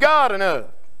believe God enough.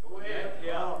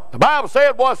 The Bible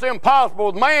said what's impossible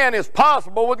with man is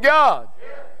possible with God.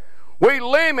 We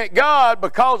limit God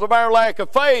because of our lack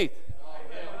of faith.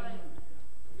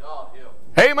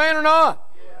 Amen or not?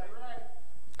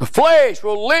 The flesh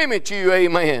will limit you,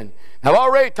 amen. I've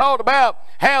already talked about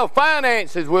how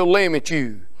finances will limit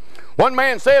you. One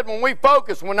man said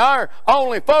when our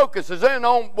only focus is in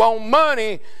on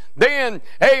money, then,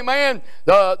 amen,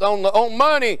 on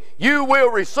money, you will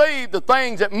receive the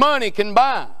things that money can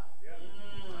buy.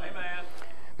 Amen.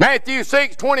 Matthew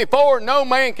 6:24, no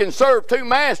man can serve two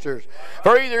masters,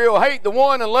 for either he'll hate the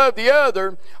one and love the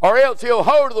other, or else he'll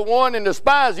hold to the one and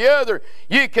despise the other.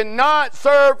 You cannot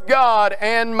serve God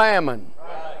and mammon.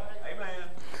 Right. Amen.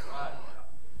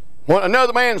 Well,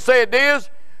 another man said this,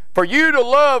 for you to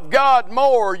love God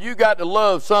more, you got to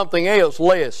love something else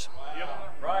less.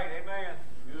 Right. Amen.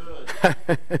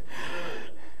 Good.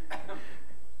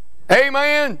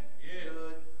 Amen.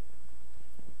 Good.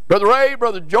 Brother Ray,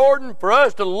 Brother Jordan, for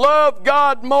us to love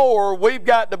God more, we've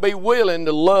got to be willing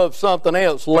to love something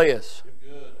else less.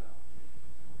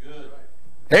 Good.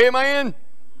 Amen.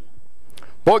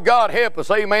 Boy, God help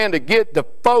us, amen, to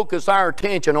focus our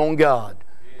attention on God.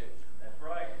 That's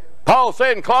right. Paul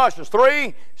said in Colossians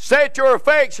 3, set your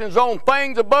affections on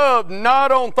things above,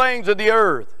 not on things of the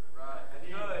earth.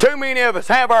 Right. Too many of us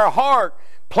have our heart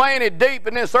planted deep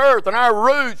in this earth and our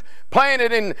roots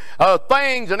planted in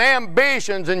things and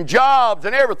ambitions and jobs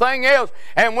and everything else.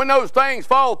 And when those things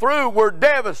fall through, we're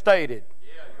devastated.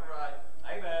 Yeah, you're right.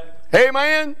 Amen.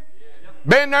 Amen? Yeah.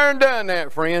 Been there and done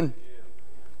that, friend.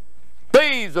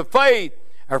 Thieves of faith,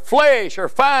 our flesh, our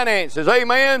finances.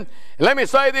 Amen? And let me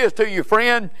say this to you,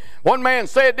 friend. One man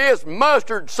said this,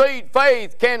 mustard seed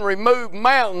faith can remove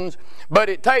mountains, but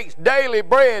it takes daily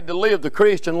bread to live the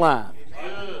Christian life.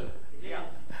 Good. Yeah.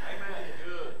 Amen.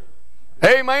 Good.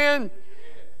 Amen?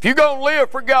 If you're going to live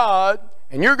for God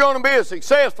and you're going to be a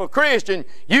successful Christian,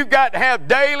 you've got to have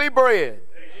daily bread.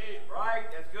 Right.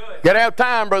 That's good. You've got to have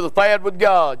time, Brother Thad, with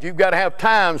God. You've got to have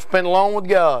time spent alone with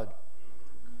God.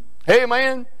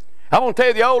 Amen? I want to tell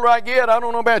you, the older I get, I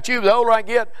don't know about you, but the older I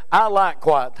get, I like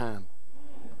quiet time.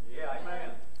 Yeah.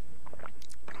 Amen.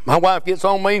 My wife gets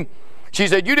on me. She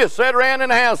said, you just sit around in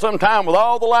the house sometime with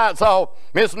all the lights off.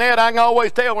 Miss Ned, I can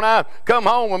always tell when I come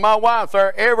home and my wife's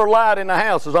there, every light in the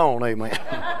house is on. Amen.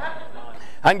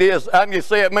 I can just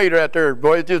see that meter out there,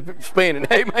 boy, it's just spinning.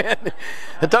 Amen.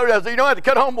 I told her, I said, you don't have to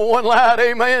cut home with one light.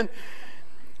 Amen.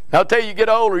 I'll tell you, get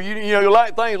older, you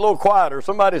like things a little quieter.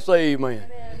 Somebody say amen.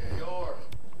 Sure.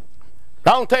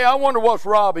 I don't tell you, I wonder what's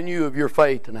robbing you of your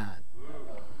faith tonight.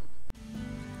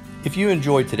 If you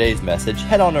enjoyed today's message,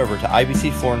 head on over to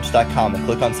ibcflorence.com and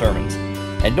click on sermons.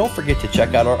 And don't forget to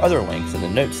check out our other links in the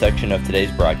notes section of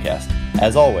today's broadcast.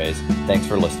 As always, thanks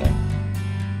for listening.